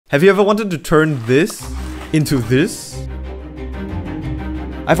Have you ever wanted to turn this into this?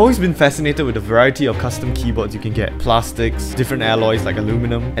 I've always been fascinated with the variety of custom keyboards you can get. Plastics, different alloys like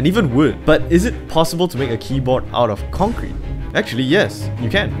aluminum, and even wood. But is it possible to make a keyboard out of concrete? Actually, yes, you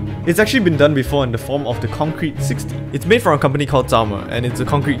can. It's actually been done before in the form of the Concrete 60. It's made from a company called Zama, and it's a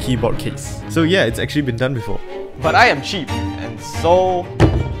concrete keyboard case. So yeah, it's actually been done before. But I am cheap, and so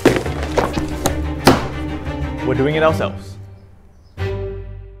we're doing it ourselves.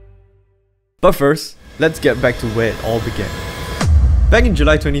 But first, let's get back to where it all began. Back in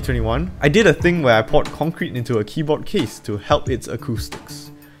July 2021, I did a thing where I poured concrete into a keyboard case to help its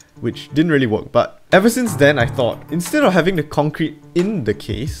acoustics, which didn't really work. But ever since then, I thought, instead of having the concrete in the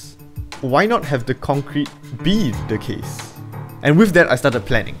case, why not have the concrete be the case? And with that, I started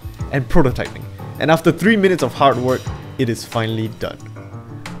planning and prototyping. And after 3 minutes of hard work, it is finally done.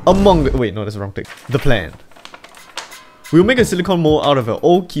 Wait, no, that's the wrong thing. The plan. We'll make a silicone mold out of an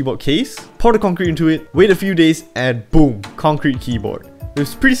old keyboard case, pour the concrete into it, wait a few days, and boom, concrete keyboard.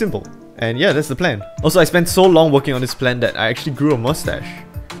 It's pretty simple. And yeah, that's the plan. Also, I spent so long working on this plan that I actually grew a mustache.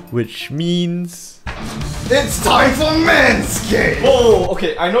 Which means... it's time for ManScaped! Whoa,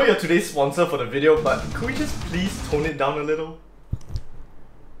 okay, I know you're today's sponsor for the video, but could we just please tone it down a little?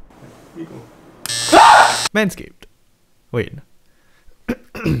 Here we go. ManScaped. Wait.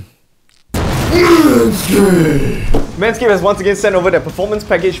 ManScaped has once again sent over their Performance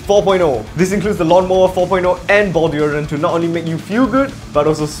Package 4.0. This includes the Lawnmower 4.0 and ball deodorant to not only make you feel good, but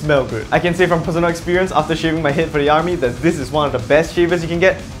also smell good. I can say from personal experience after shaving my head for the army that this is one of the best shavers you can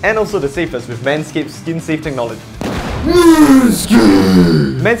get, and also the safest with ManScaped's skin safe technology.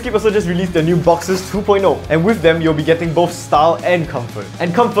 ManScaped also just released their new Boxers 2.0, and with them you'll be getting both style and comfort.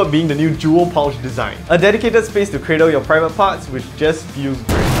 And comfort being the new dual pouch design. A dedicated space to cradle your private parts, which just feels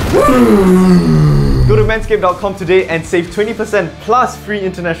great. Go to manscaped.com today and save 20% plus free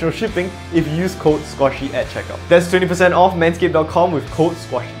international shipping if you use code Squashy at checkout. That's 20% off manscaped.com with code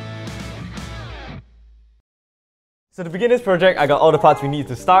Squashy. So to begin this project, I got all the parts we need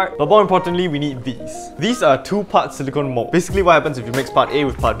to start, but more importantly, we need these. These are 2-part silicone mold. Basically what happens if you mix part A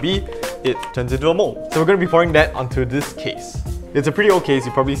with part B, it turns into a mold. So we're going to be pouring that onto this case. It's a pretty old case,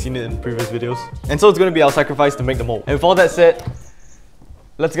 you've probably seen it in previous videos. And so it's going to be our sacrifice to make the mold. And with all that said,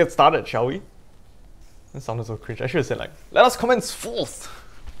 let's get started, shall we? That sounded so cringe. I should have said like, let us commence forth!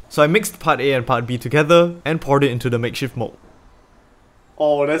 So I mixed part A and part B together and poured it into the makeshift mold.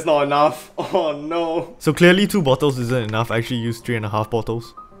 Oh, that's not enough. Oh no. So clearly 2 bottles isn't enough. I actually used 3.5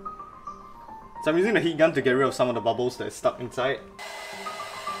 bottles. So I'm using the heat gun to get rid of some of the bubbles that are stuck inside.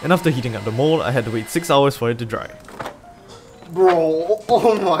 And after heating up the mold, I had to wait 6 hours for it to dry. Bro,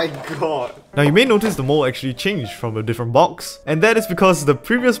 oh my god. Now you may notice the mold actually changed from a different box. And that is because the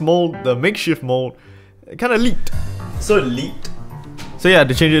previous mold, the makeshift mold, kind of leaked. So it leaked? So yeah, I had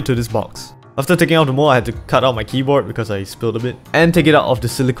to change it to this box. After taking out the mold, I had to cut out my keyboard because I spilled a bit and take it out of the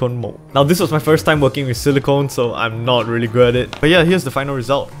silicone mold. Now this was my first time working with silicone, so I'm not really good at it. But yeah, here's the final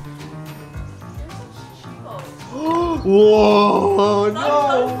result. Whoa,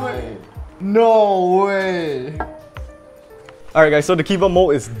 no way! No way! Alright guys, so the keyboard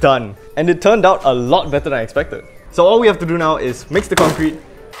mold is done. And it turned out a lot better than I expected. So all we have to do now is mix the concrete,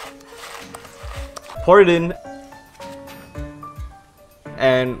 pour it in,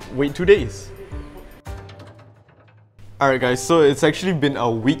 and wait 2 days. Alright guys, so it's actually been a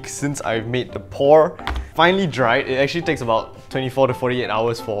week since I've made the pour. Finally dried. It actually takes about 24 to 48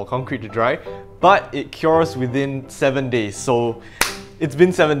 hours for concrete to dry, but it cures within 7 days, so it's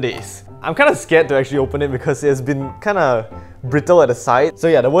been 7 days. I'm kind of scared to actually open it because it's been kind of brittle at the side. So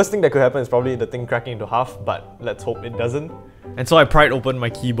yeah, the worst thing that could happen is probably the thing cracking into half, but let's hope it doesn't. And so I pried open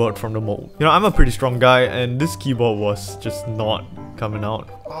my keyboard from the mold. You know, I'm a pretty strong guy and this keyboard was just not coming out.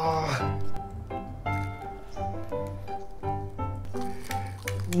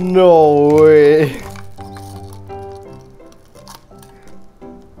 No way.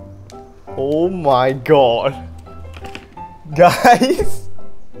 Oh my god. Guys.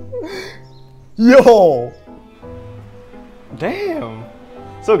 Yo. Damn.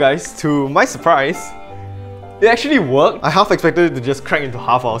 So guys, to my surprise, it actually worked. I half expected it to just crack into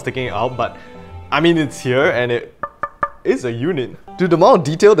half while I was taking it out, but I mean it's here and it is a unit. Dude, the amount of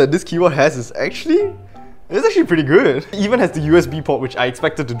detail that this keyboard has is actually pretty good. It even has the USB port, which I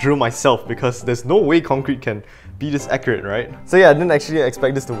expected to drill myself because there's no way concrete can be this accurate, right? So yeah, I didn't actually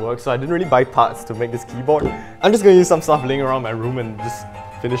expect this to work, so I didn't really buy parts to make this keyboard. I'm just gonna use some stuff laying around my room and just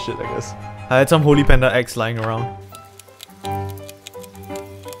finish it, I guess. I had some Holy Panda X lying around.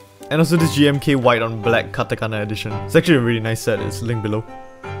 And also this GMK white on black katakana edition. It's actually a really nice set, it's linked below.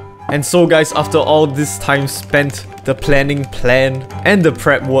 And so guys, after all this time spent, the planning planned, and the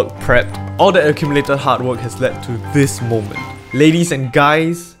prep work prepped, all the accumulated hard work has led to this moment. Ladies and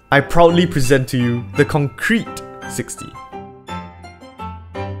guys, I proudly present to you the Concrete 60.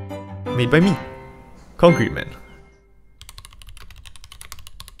 Made by me, Concrete Man.